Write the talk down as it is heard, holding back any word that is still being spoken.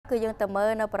គឺយើងទៅមើ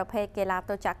លនៅប្រភេទកីឡា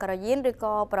ទោចក្រយានឬ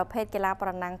ក៏ប្រភេទកីឡាប្រ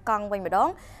ណាំងកង់វិញម្ដង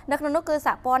នៅក្នុងនោះគឺស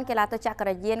ហព័ន្ធកីឡាទោចក្រ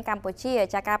យានកម្ពុជា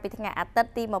ចាកាលពីថ្ងៃអាទិត្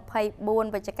យទី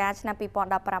24វិច្ឆិកាឆ្នាំ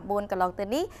2019កន្លងទៅ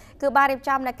នេះគឺបានរៀប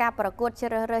ចំនៅការប្រកួតជ្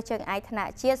រើសរើសជើងឯកថ្នា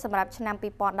ក់ជាតិសម្រាប់ឆ្នាំ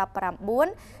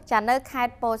2019ចានៅខេត្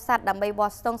តពោធិ៍សាត់ដើម្បីវា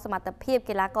ស់ស្ទង់សមត្ថភាព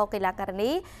កីឡាករកីឡាការិ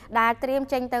នីដែលត្រៀម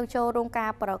ចេញទៅចូលរួមកា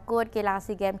រប្រកួតកីឡា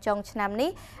ស៊ីហ្គេមចុងឆ្នាំនេះ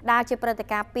ដែលជាព្រឹត្តិ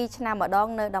ការណ៍2ឆ្នាំម្ដង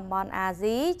នៅតំបន់អា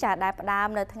ស៊ីចាដែលផ្ដើម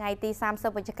នៅថ្ងៃទី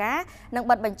30វិច្ឆិកានិង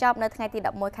បិទបញ្ចប់នៅថ្ងៃទី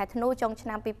11ខែធ្នូចុងឆ្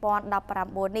នាំ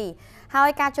2019នេះហើយ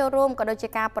ការចូលរួមក៏ដូចជា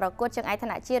ការប្រកួតជើងឯកថ្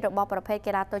នាក់ជាតិរបស់ប្រភេទ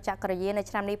កីឡាទោចក្រយាននៅ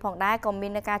ឆ្នាំនេះផងដែរក៏មា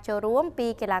នការចូលរួមពី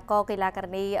កីឡាករកីឡាកា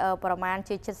រិនីប្រមាណ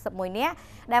ជា71នាក់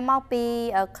ដែលមកពី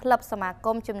ក្លឹបសមាគ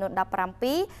មចំនួន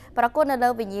17ប្រកួតនៅលើ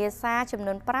វិញ្ញាសាចំ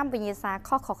នួន5វិញ្ញាសា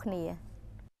ខុសៗគ្នា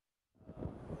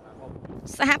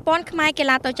សហព័ន្ធខ្មែរកី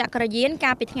ឡាទោចក្រយាន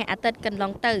កាលពីថ្ងៃអាទិត្យកន្ល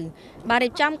ងទៅបានរៀ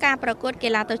បចំការប្រកួតកី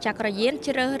ឡាទោចក្រយាន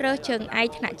ជ្រើសរើសជើងឯក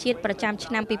ថ្នាក់ជាតិប្រចាំ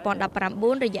ឆ្នាំ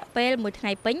2019រយៈពេល1ថ្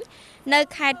ងៃពេញនៅ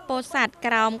ខេត្តពោធិ៍សាត់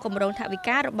ក្រោមគម្រោងថវិ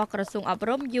ការបស់ក្រសួងអប់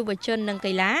រំយុវជននិង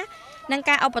កីឡានិង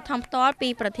ការឧបត្ថម្ភផ្ទាល់ពី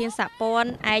ប្រធានសហព័ន្ធ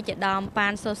ឯកឧត្តមប៉ា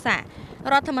នសូសារ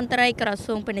ដ្ឋមន្ត្រីក្រ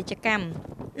សួងពាណិជ្ជកម្ម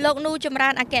លោកនូចម្រើ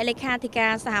នអគ្គលេខាធិកា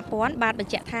រសហព័ន្ធបានប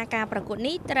ញ្ជាក់ថាការប្រកួត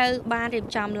នេះត្រូវបានរៀប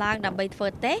ចំឡើងដើម្បីធ្វើ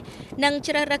តេស្តនិង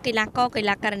ជ្រើសរើសកីឡាករកី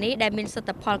ឡាការិនីដែលមានសទ្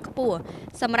ធផលខ្ពស់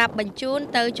សម្រាប់បញ្ជូន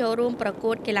ទៅចូលរួមប្រ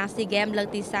កួតកីឡាស៊ីហ្គេមលើក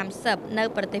ទី30នៅ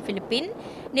ប្រទេសហ្វីលីពីន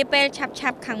នាពេលឆាប់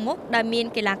ៗខាងមុខដែលមាន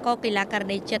កីឡាករកីឡាការិ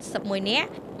នី71នាក់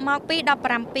មកពី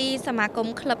17សមាគម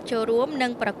ក្លឹបចូលរួមនិ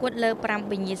ងប្រកួតលើ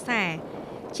5វិញ្ញាសា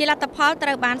ជាលទ្ធផលត្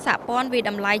រូវបានសហព័ន្ធវា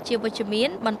តម្លៃជាវិជ្ជមាន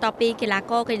បន្ទាប់ពីកីឡា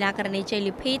ករកីឡាការិនីជ័យ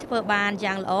លីភីធ្វើបាន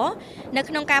យ៉ាងល្អនៅ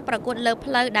ក្នុងការប្រកួតលើ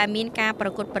ផ្លូវដែលមានការប្រ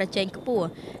កួតប្រជែងខ្ពស់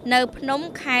នៅភ្នំ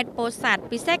ខេត្តពោធិ៍សាត់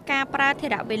ពិសេសការប្រើធ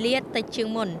រៈវេលាតិចជាង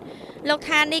មុនលោក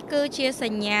ថានេះគឺជាស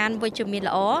ញ្ញាណវិជ្ជមាន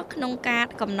ល្អក្នុងការ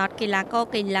កំណត់កីឡាករ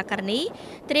កីឡាការិនី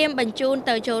ត្រៀមបញ្ជូន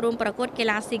ទៅចូលរួមប្រកួតកី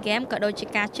ឡាស៊ីហ្គេមក៏ដូចជា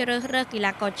ការជ្រើសរើសកី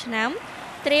ឡាករឆ្នាំ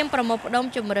ត្រៀមប្រមូលផ្ដុំ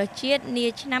ជម្រើសជាតិនា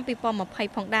ឆ្នាំ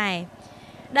2020ផងដែរ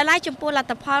ដែលឡែកចំពោះលទ្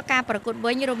ធផលការប្រកួត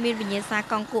វិញរួមមានវិញ្ញាសា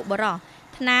កង់គួកបរោះ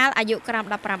ថ្នាលអាយុក្រោម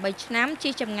18ឆ្នាំ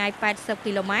ជិះចម្ងាយ80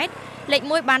គីឡូម៉ែត្រលេខ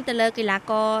1បានទៅលើកីឡា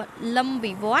ករលឹម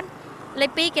វិវត្តលេ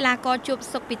ខ2កីឡាករជួប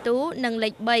សុកពីទូនិងលេ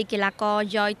ខ3កីឡាករ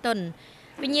យ៉យតុន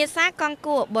វិញ្ញាសាកង់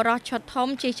គួកបរោះឈុតធំ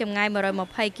ជិះចម្ងាយ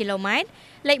120គីឡូម៉ែត្រ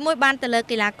លេខ1បានទៅលើ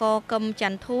កីឡាករកឹមច័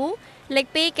ន្ទធូលេខ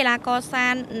2កីឡាករសា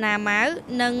នណាម៉ៅ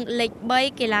និងលេខ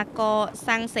3កីឡាករ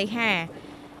សាំងសីហា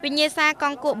វិញ្ញាសាក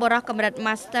ង់គួកបរោះកម្រិត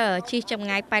Master ជិះចម្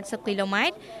ងាយ80គីឡូម៉ែ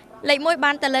ត្រលេខ1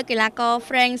បានទៅលើកីឡាករ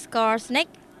Frank Skorsnick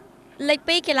លេខ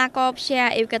2កីឡាករព្យា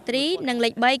អ៊ីវកាទ្រីនិងលេ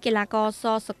ខ3កីឡាករស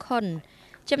សុខុន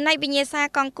ចំណែកវិញ្ញាសា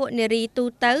កង់គួកនារីទូ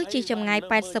ទៅជិះចម្ងាយ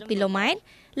80គីឡូម៉ែត្រ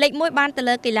លេខ1បានទៅ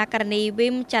លើកីឡាការិនីវី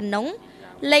មចាន់ណុង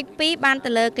លេខ2បានទៅ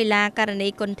លើកីឡាការិនី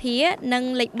គុនធានិង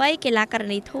លេខ3កីឡាការិ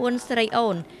នីធួនស្រីអូ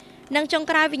ននិងចុង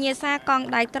ក្រោយវិញ្ញាសាកង់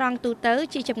ដៃត្រង់ទូទៅ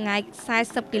ជិះចម្ងាយ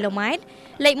40គីឡូម៉ែត្រ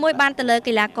លេខ1បានទៅលើ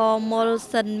កីឡាករមុល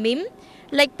សិនមីម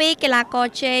លេខ2កីឡាករ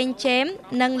ជេងជេម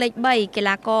និងលេខ3កី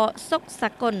ឡាករសុកសា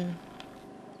គុន